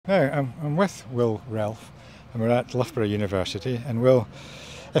Now, I'm with Will Relf, and we're at Loughborough University. And Will,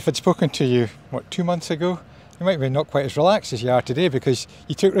 if I'd spoken to you, 2 months ago, you might be not quite as relaxed as you are today because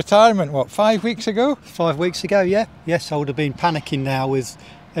you took retirement, 5 weeks ago? 5 weeks ago, yeah. Yes, I would have been panicking now with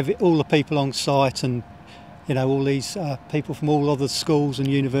all the people on site and, all these people from all other schools and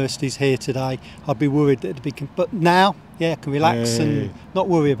universities here today. I'd be worried that it'd be... But now, yeah, I can relax and not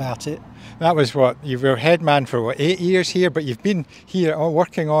worry about it. That was you were head man for 8 years here, but you've been here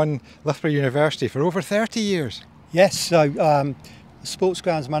working on Loughborough University for over 30 years. Yes, so sports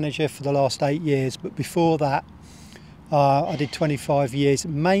grounds manager for the last 8 years, but before that I did 25 years,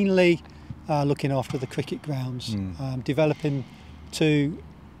 mainly looking after the cricket grounds, developing 2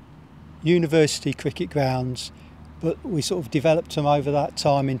 university cricket grounds, but we sort of developed them over that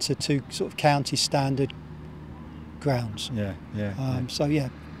time into 2 sort of county standard grounds. So yeah,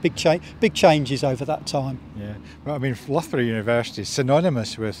 big changes over that time. Yeah, well, I mean, Loughborough University is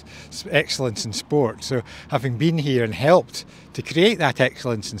synonymous with excellence in sport. So, having been here and helped to create that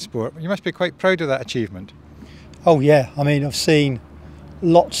excellence in sport, you must be quite proud of that achievement. Oh yeah, I mean, I've seen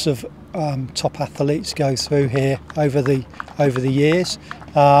lots of top athletes go through here over the years.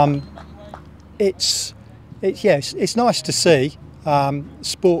 It's nice to see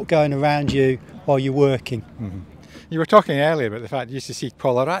sport going around you while you're working. Mm-hmm. You were talking earlier about the fact you used to see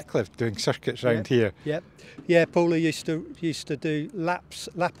Paula Ratcliffe doing circuits around here. Yeah. Paula used to do lap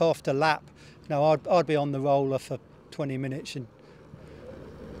after lap. I'd be on the roller for 20 minutes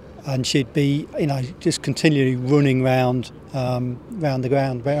and she'd be, just continually running round the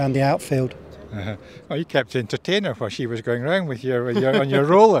ground, around the outfield. Well, you kept entertaining her while she was going around with on your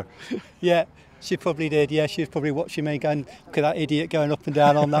roller. Yeah. She probably did, yeah. She was probably watching me going, look at that idiot going up and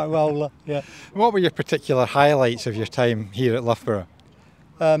down on that roller. Yeah. What were your particular highlights of your time here at Loughborough?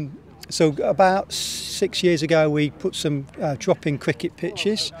 So about 6 years ago we put some drop-in cricket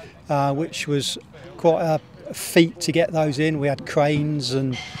pitches, which was quite a feat to get those in. We had cranes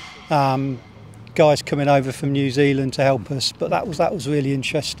and guys coming over from New Zealand to help us, but that was really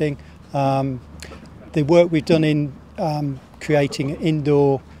interesting. The work we've done in creating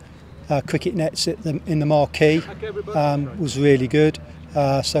indoor cricket nets in the marquee was really good.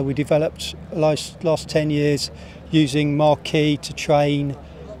 So we developed last 10 years using marquee to train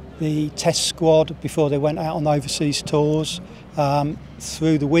the test squad before they went out on overseas tours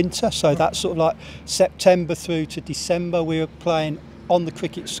through the winter. So that's sort of like September through to December we were playing on the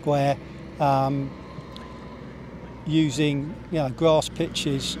cricket square using grass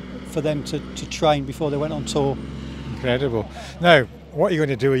pitches for them to train before they went on tour. Incredible. Now, what are you going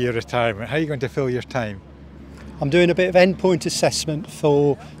to do with your retirement? How are you going to fill your time? I'm doing a bit of endpoint assessment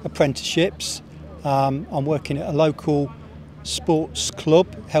for apprenticeships. I'm working at a local sports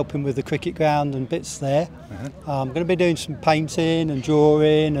club, helping with the cricket ground and bits there. I'm going to be doing some painting and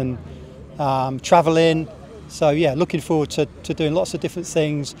drawing and travelling. So yeah, looking forward to doing lots of different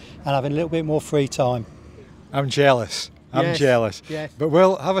things and having a little bit more free time. I'm jealous. I'm jealous. Yes. But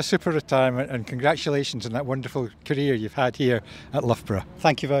Will, have a super retirement and congratulations on that wonderful career you've had here at Loughborough.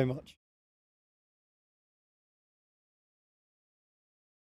 Thank you very much.